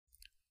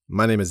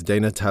My name is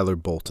Dana Tyler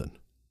Bolton,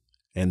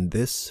 and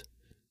this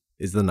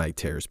is the Night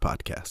Terrors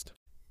Podcast.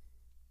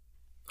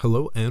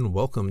 Hello and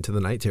welcome to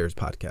the Night Terrors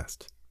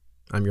Podcast.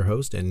 I'm your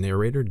host and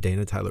narrator,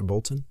 Dana Tyler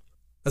Bolton.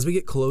 As we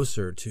get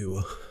closer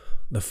to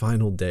the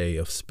final day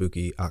of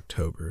spooky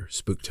October,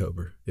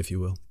 Spooktober, if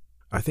you will,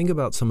 I think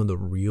about some of the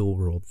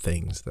real-world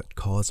things that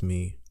cause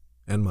me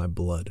and my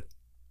blood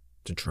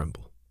to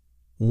tremble.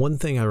 One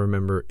thing I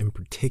remember in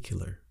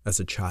particular as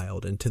a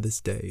child, and to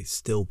this day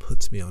still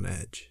puts me on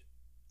edge,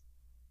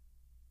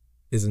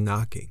 is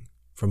knocking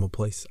from a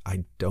place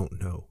I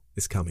don't know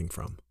is coming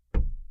from.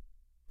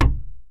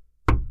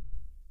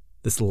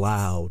 This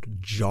loud,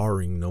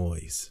 jarring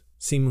noise,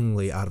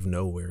 seemingly out of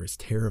nowhere, is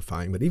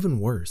terrifying, but even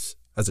worse,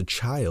 as a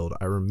child,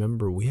 I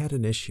remember we had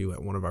an issue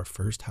at one of our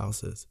first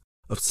houses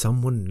of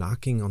someone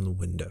knocking on the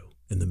window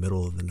in the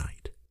middle of the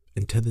night.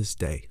 And to this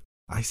day,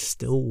 I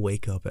still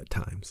wake up at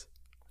times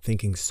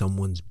thinking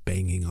someone's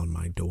banging on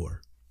my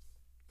door,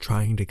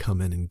 trying to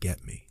come in and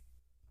get me.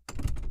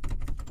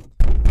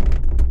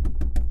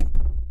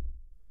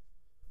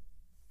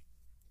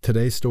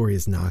 Today's story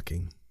is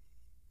knocking.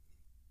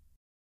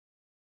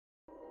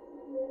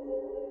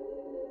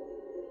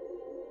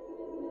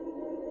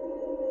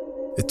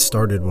 It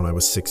started when I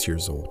was 6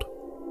 years old.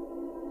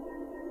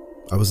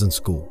 I was in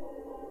school.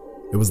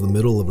 It was the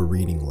middle of a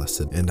reading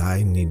lesson, and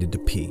I needed to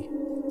pee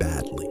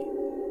badly.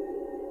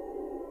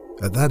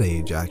 At that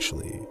age,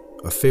 actually,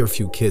 a fair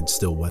few kids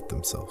still wet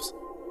themselves,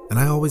 and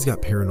I always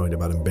got paranoid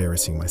about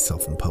embarrassing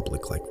myself in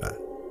public like that.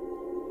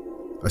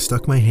 I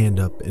stuck my hand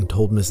up and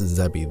told Mrs.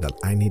 Zebby that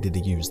I needed to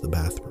use the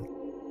bathroom.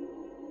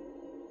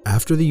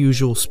 After the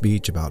usual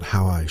speech about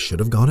how I should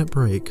have gone at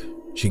break,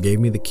 she gave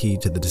me the key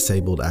to the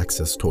disabled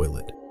access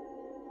toilet.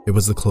 It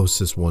was the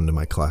closest one to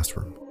my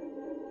classroom.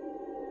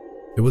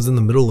 It was in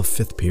the middle of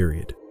 5th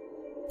period,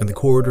 and the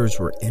corridors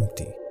were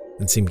empty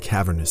and seemed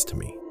cavernous to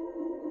me.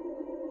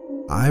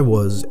 I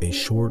was a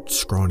short,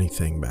 scrawny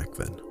thing back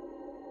then.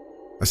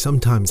 I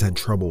sometimes had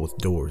trouble with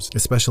doors,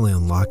 especially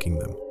unlocking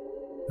them,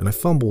 and I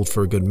fumbled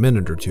for a good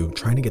minute or two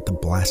trying to get the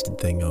blasted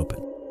thing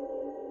open.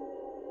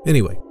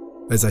 Anyway,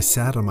 as I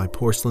sat on my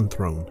porcelain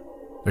throne,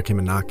 there came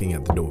a knocking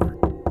at the door.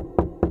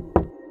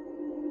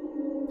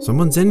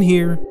 "Someone's in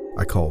here,"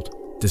 I called,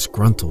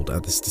 disgruntled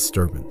at this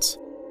disturbance.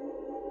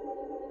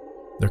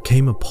 There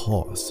came a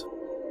pause.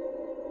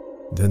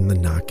 Then the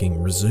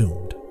knocking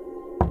resumed.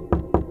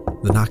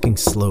 The knocking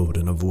slowed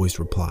and a voice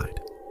replied,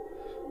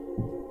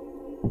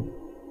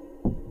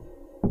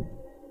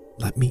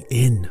 "Let me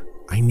in.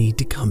 I need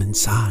to come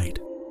inside."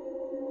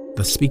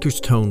 The speaker's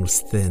tone was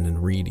thin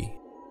and reedy.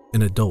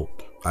 An adult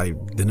I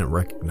didn't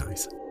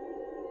recognize.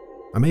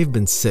 I may have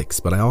been 6,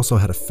 but I also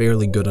had a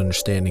fairly good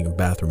understanding of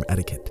bathroom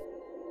etiquette.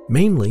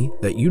 Mainly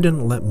that you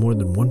didn't let more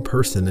than one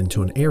person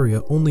into an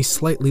area only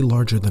slightly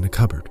larger than a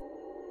cupboard.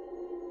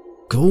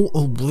 "Go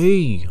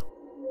away!"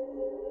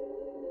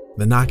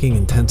 The knocking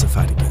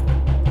intensified again,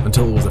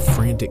 until it was a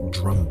frantic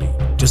drumbeat,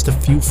 just a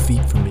few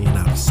feet from me and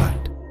out of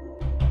sight.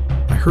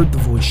 I heard the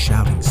voice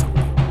shouting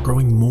something,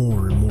 growing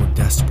more and more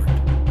desperate.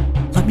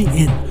 "Let me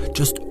in!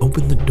 Just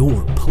open the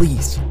door,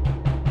 please!"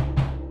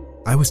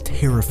 I was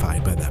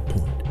terrified by that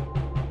point.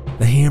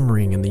 The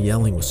hammering and the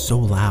yelling was so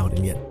loud,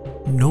 and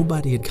yet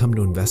nobody had come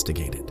to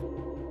investigate it.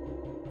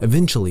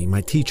 Eventually,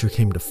 my teacher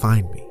came to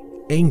find me,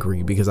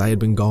 angry because I had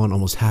been gone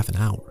almost half an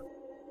hour.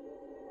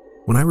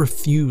 When I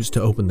refused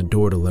to open the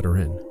door to let her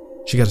in,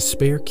 she got a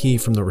spare key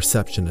from the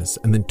receptionist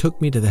and then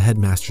took me to the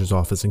headmaster's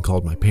office and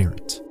called my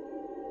parents.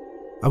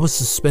 I was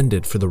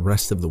suspended for the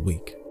rest of the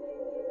week.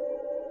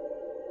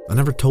 I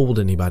never told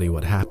anybody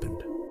what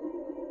happened.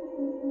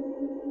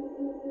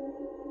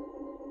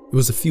 It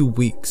was a few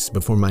weeks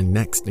before my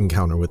next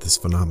encounter with this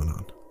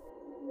phenomenon.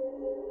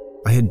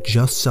 I had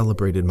just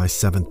celebrated my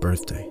 7th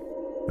birthday,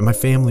 and my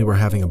family were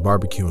having a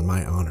barbecue in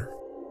my honor.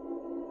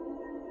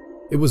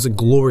 It was a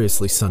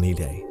gloriously sunny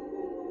day,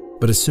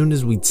 but as soon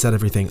as we'd set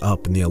everything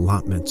up in the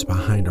allotments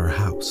behind our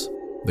house,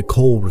 the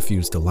coal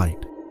refused to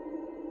light.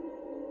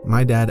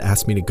 My dad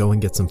asked me to go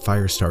and get some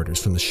fire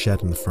starters from the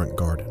shed in the front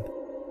garden.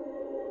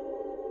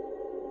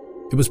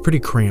 It was pretty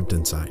cramped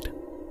inside,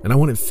 and I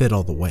wouldn't fit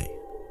all the way,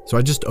 so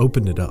I just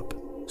opened it up,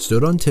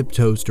 stood on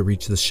tiptoes to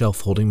reach the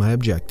shelf holding my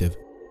objective,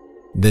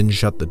 then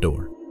shut the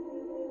door.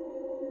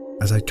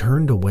 As I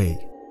turned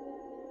away,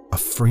 a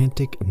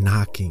frantic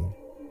knocking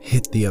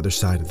hit the other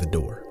side of the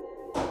door.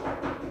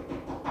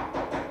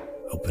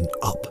 "Open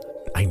up,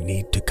 I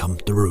need to come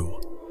through."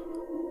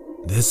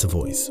 This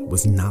voice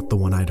was not the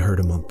one I'd heard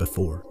a month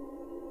before.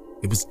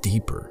 It was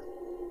deeper,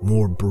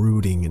 more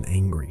brooding and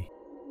angry.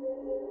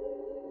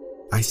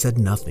 I said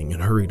nothing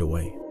and hurried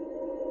away.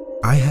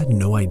 I had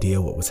no idea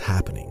what was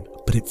happening,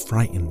 but it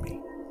frightened me.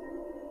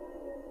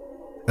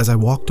 As I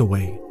walked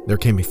away, there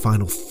came a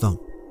final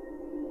thump,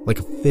 like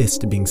a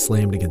fist being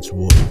slammed against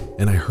wood,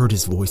 and I heard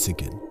his voice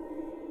again.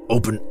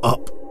 "Open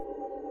up!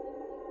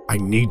 I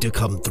need to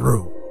come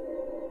through.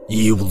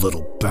 You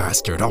little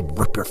bastard, I'll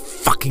rip your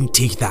fucking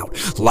teeth out.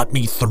 Let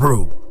me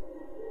through."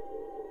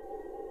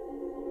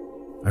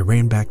 I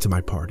ran back to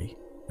my party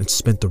and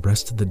spent the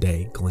rest of the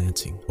day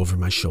glancing over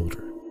my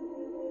shoulder.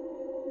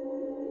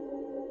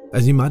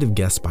 As you might have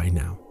guessed by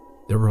now,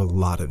 there were a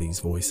lot of these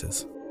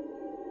voices.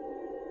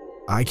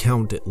 I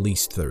count at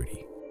least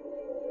 30.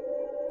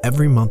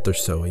 Every month or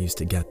so I used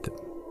to get them,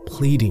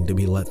 pleading to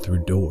be let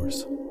through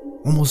doors.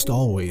 Almost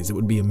always it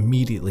would be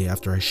immediately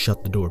after I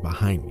shut the door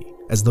behind me,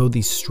 as though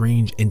these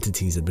strange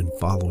entities had been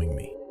following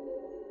me.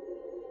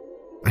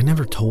 I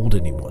never told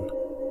anyone,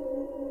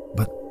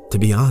 but to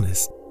be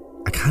honest,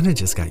 I kinda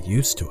just got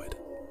used to it.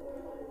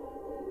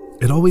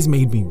 It always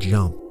made me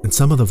jump, and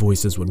some of the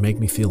voices would make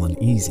me feel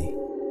uneasy,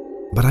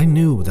 but I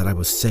knew that I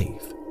was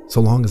safe,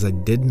 so long as I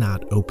did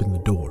not open the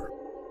door.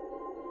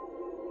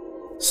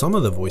 Some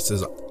of the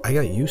voices I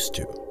got used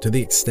to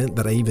the extent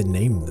that I even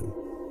named them.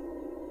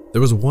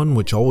 There was one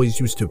which always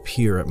used to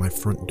appear at my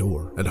front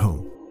door at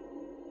home.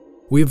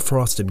 We have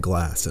frosted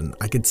glass, and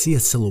I could see a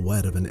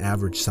silhouette of an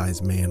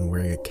average-sized man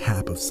wearing a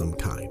cap of some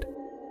kind.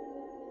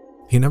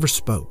 He never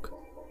spoke,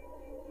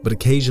 but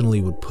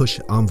occasionally would push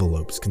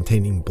envelopes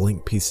containing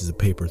blank pieces of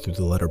paper through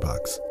the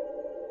letterbox.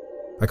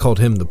 I called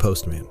him the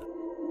postman.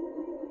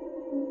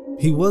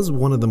 He was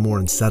one of the more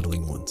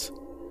unsettling ones.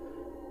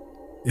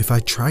 If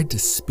I tried to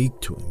speak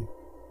to him,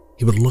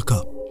 he would look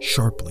up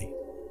sharply,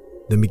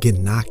 then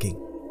begin knocking.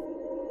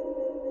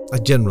 I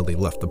generally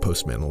left the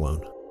postman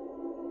alone.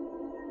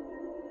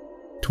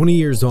 20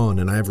 years on,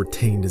 and I have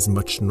retained as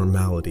much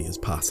normality as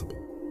possible.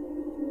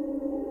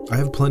 I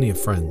have plenty of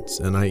friends,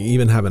 and I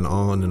even have an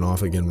on and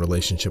off again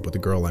relationship with a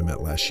girl I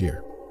met last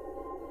year.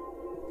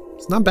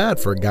 It's not bad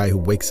for a guy who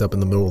wakes up in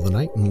the middle of the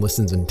night and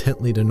listens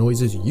intently to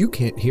noises you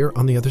can't hear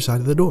on the other side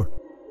of the door.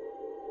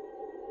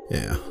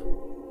 Yeah,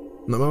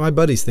 my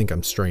buddies think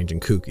I'm strange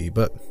and kooky,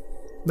 but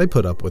they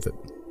put up with it.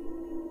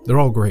 They're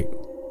all great.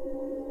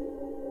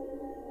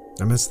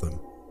 I miss them.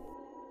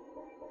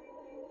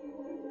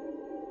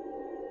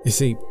 You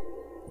see,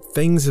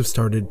 things have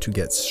started to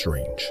get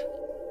strange.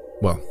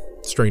 Well,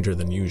 stranger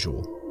than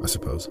usual, I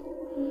suppose.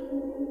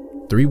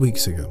 3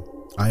 weeks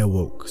ago, I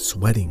awoke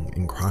sweating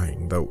and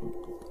crying, though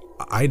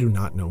I do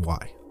not know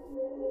why.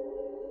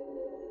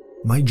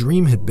 My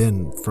dream had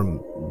been, from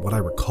what I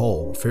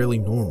recall, fairly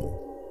normal,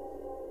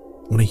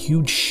 when a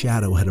huge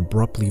shadow had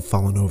abruptly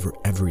fallen over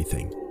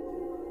everything.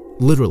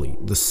 Literally,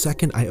 the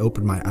second I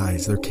opened my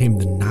eyes, there came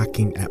the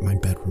knocking at my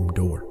bedroom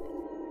door.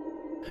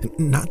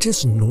 Not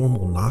just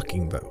normal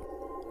knocking, though.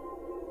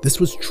 This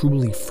was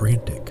truly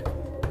frantic.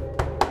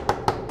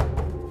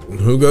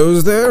 "Who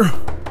goes there?"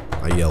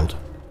 I yelled.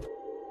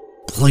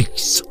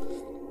 "Please,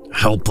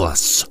 help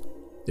us,"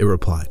 it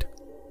replied.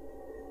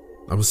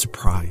 I was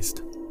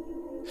surprised.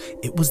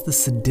 It was the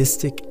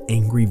sadistic,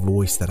 angry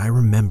voice that I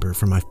remember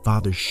from my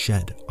father's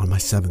shed on my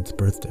 7th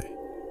birthday.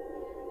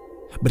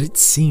 But it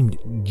seemed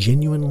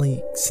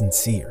genuinely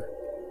sincere.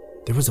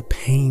 There was a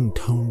pained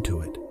tone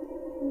to it,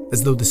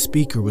 as though the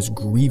speaker was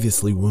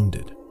grievously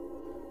wounded.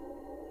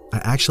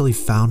 I actually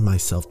found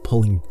myself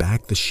pulling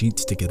back the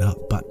sheets to get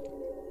up, but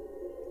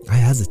I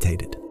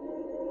hesitated.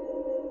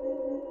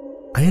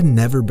 I had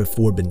never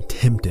before been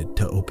tempted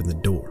to open the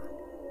door.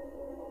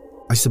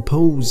 I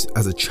suppose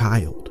as a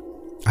child,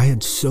 I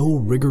had so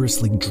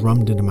rigorously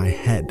drummed into my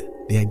head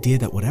the idea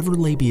that whatever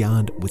lay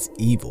beyond was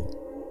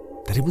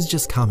evil, that it was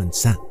just common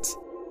sense.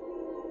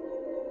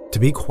 To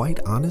be quite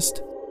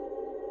honest,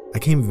 I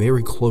came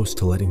very close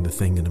to letting the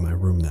thing into my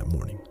room that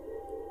morning.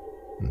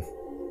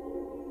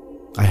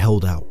 I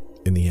held out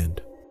in the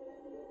end.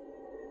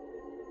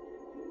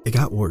 It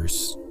got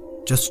worse.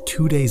 Just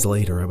 2 days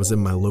later, I was in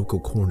my local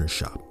corner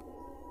shop.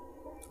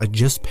 I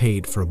just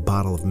paid for a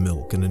bottle of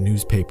milk and a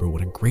newspaper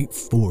when a great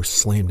force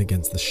slammed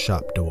against the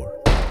shop door.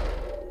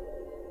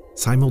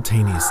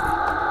 Simultaneously,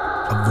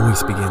 a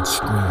voice began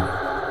screaming,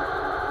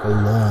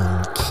 a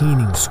long,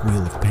 keening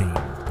squeal of pain.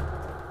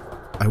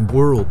 I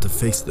whirled to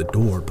face the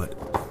door, but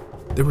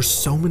there were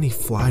so many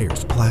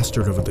flyers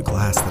plastered over the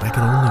glass that I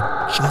could only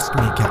just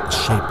make out the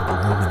shape of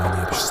a woman on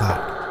the other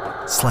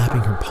side,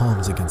 slapping her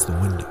palms against the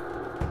window.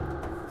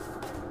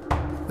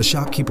 The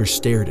shopkeeper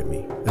stared at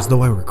me as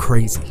though I were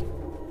crazy.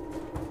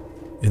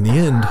 In the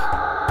end,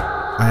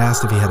 I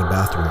asked if he had a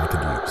bathroom I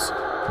could use,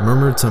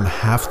 murmured some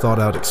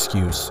half-thought-out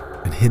excuse,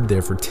 and hid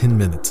there for 10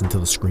 minutes until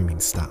the screaming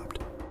stopped.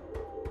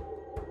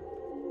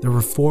 There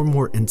were 4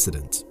 more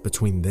incidents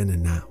between then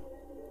and now.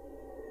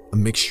 A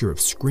mixture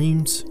of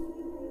screams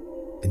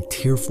and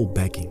tearful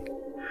begging.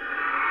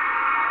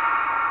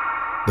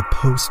 The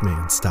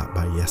postman stopped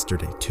by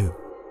yesterday too.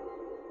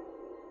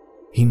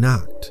 He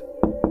knocked,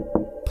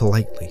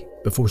 politely,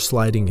 before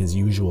sliding his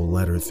usual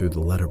letter through the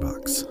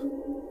letterbox.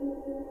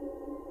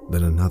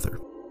 Then another.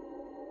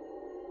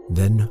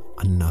 Then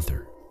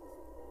another.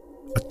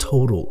 A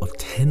total of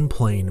 10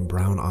 plain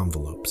brown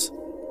envelopes.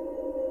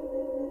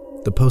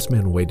 The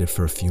postman waited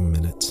for a few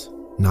minutes,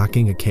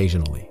 knocking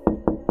occasionally,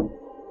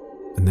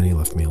 and then he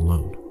left me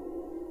alone.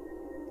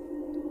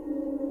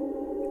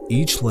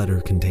 Each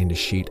letter contained a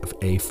sheet of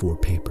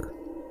A4 paper,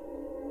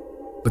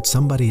 but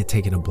somebody had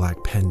taken a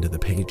black pen to the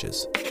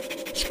pages,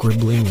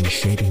 scribbling and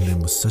shading them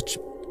with such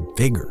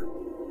vigor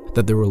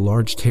that there were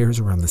large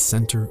tears around the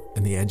center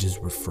and the edges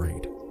were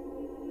frayed.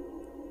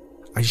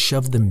 I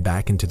shoved them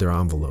back into their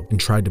envelope and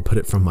tried to put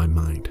it from my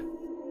mind.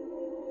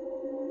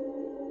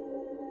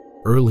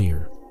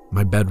 Earlier,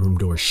 my bedroom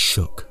door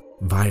shook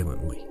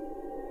violently.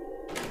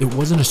 It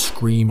wasn't a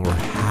scream or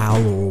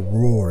howl or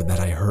roar that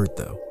I heard,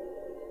 though.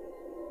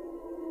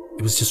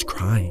 It was just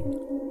crying.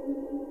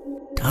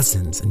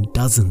 Dozens and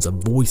dozens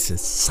of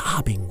voices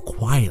sobbing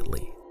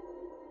quietly.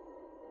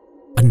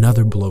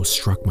 Another blow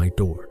struck my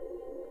door.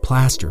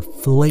 Plaster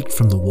flaked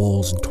from the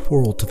walls and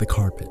twirled to the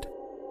carpet.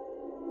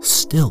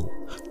 Still,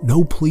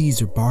 no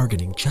pleas or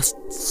bargaining, just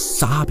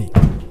sobbing.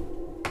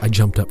 I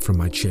jumped up from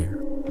my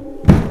chair.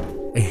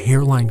 A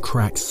hairline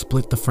crack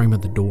split the frame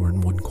of the door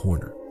in one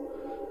corner.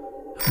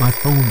 My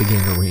phone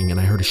began to ring and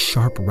I heard a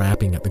sharp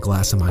rapping at the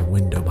glass of my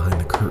window behind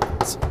the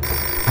curtains.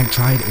 I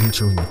tried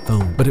answering the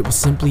phone, but it was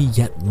simply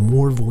yet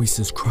more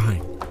voices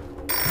crying.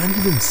 Not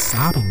even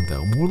sobbing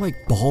though, more like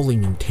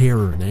bawling in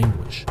terror and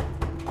anguish.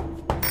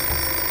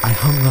 I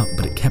hung up,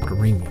 but it kept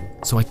ringing,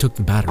 so I took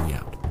the battery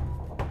out.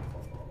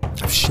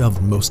 I've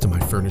shoved most of my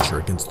furniture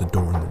against the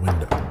door and the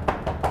window.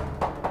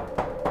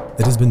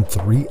 It has been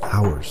 3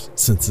 hours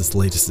since this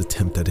latest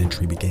attempt at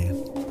entry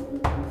began.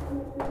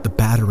 The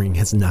battering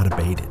has not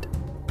abated,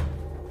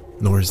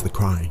 nor is the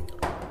crying.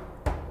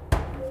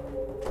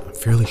 I'm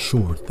fairly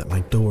sure that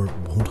my door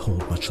won't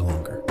hold much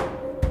longer.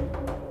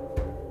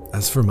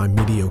 As for my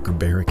mediocre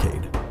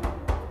barricade,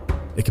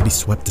 it can be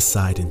swept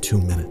aside in 2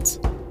 minutes.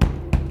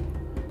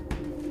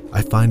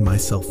 I find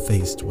myself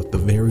faced with the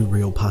very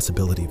real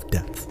possibility of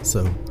death,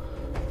 so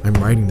I'm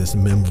writing this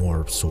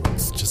memoir of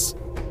sorts, just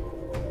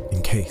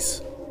in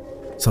case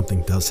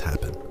something does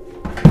happen.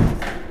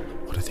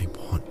 What do they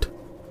want?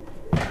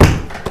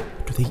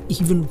 Do they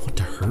even want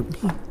to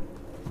hurt me?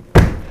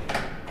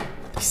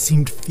 They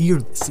seemed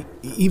fearless,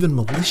 even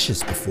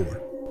malicious before.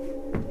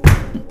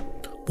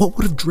 What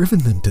would have driven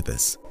them to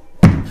this?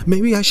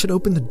 Maybe I should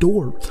open the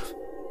door.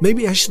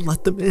 Maybe I should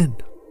let them in.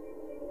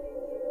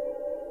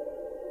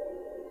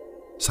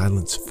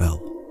 Silence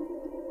fell.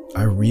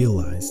 I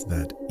realized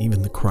that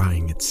even the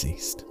crying had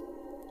ceased.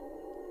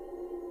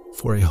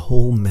 For a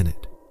whole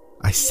minute,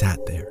 I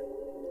sat there.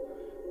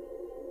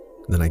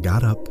 Then I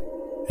got up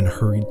and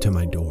hurried to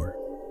my door,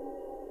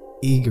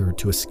 eager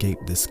to escape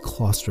this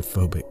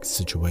claustrophobic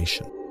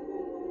situation.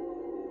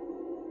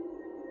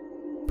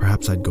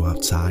 Perhaps I'd go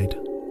outside,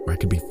 where I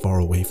could be far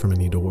away from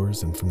any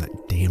doors and from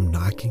that damn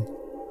knocking.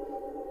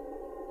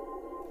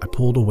 I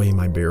pulled away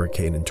my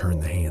barricade and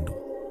turned the handle.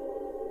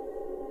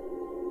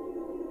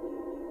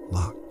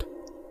 Locked.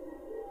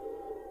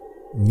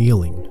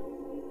 Kneeling,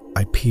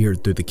 I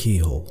peered through the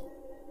keyhole.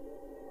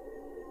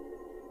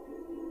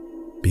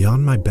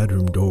 Beyond my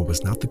bedroom door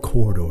was not the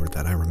corridor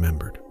that I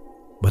remembered,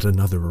 but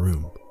another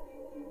room.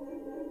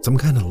 Some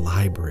kind of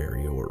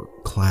library or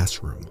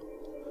classroom,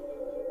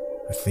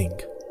 I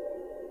think.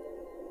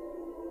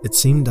 It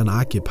seemed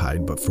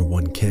unoccupied but for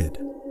one kid,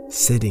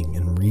 sitting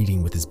and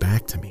reading with his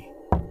back to me.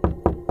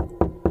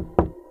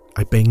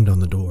 I banged on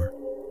the door.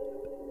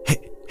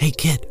 Hey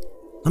kid,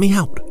 let me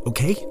out,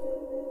 okay?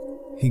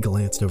 He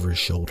glanced over his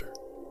shoulder.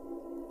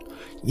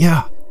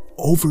 Yeah,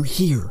 over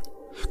here.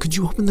 Could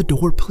you open the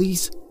door,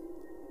 please?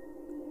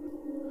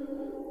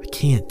 I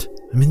can't.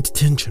 I'm in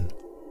detention.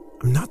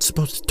 I'm not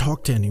supposed to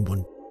talk to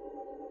anyone.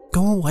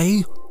 Go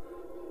away.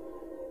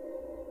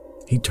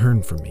 He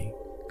turned from me.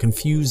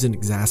 Confused and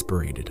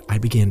exasperated, I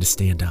began to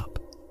stand up.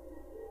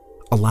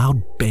 A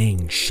loud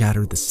bang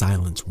shattered the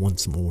silence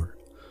once more.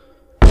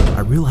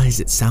 I realized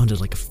it sounded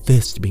like a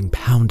fist being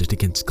pounded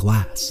against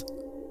glass.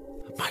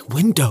 My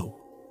window!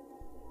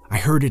 I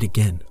heard it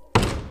again.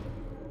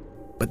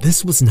 But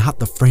this was not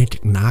the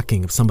frantic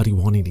knocking of somebody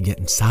wanting to get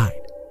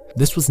inside.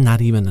 This was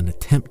not even an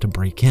attempt to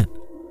break in.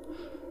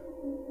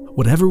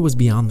 Whatever was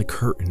beyond the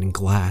curtain and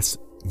glass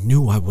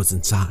knew I was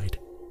inside.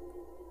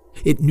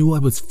 It knew I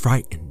was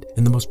frightened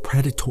in the most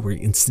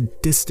predatory and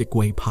sadistic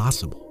way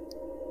possible.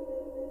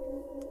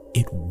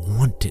 It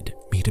wanted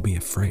me to be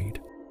afraid.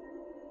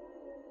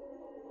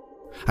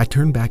 I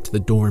turned back to the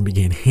door and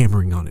began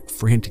hammering on it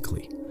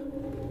frantically.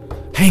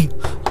 Hey,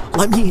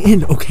 let me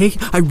in, okay?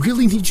 I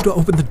really need you to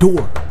open the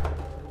door.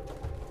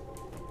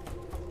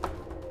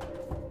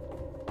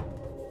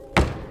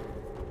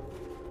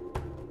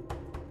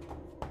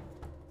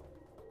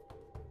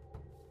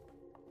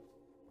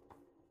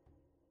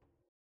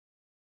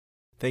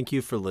 Thank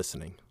you for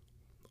listening.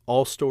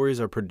 All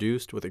stories are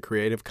produced with a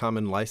Creative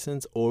Commons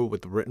license or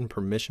with written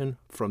permission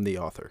from the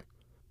author.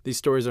 These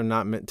stories are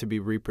not meant to be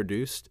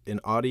reproduced in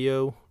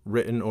audio,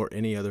 written, or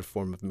any other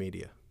form of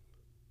media.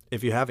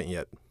 If you haven't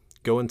yet,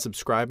 go and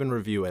subscribe and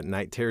review at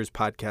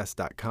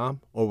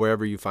nightterrorspodcast.com or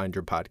wherever you find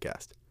your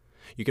podcast.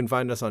 You can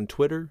find us on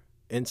Twitter,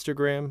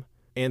 Instagram,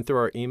 and through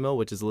our email,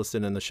 which is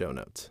listed in the show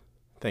notes.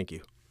 Thank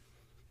you.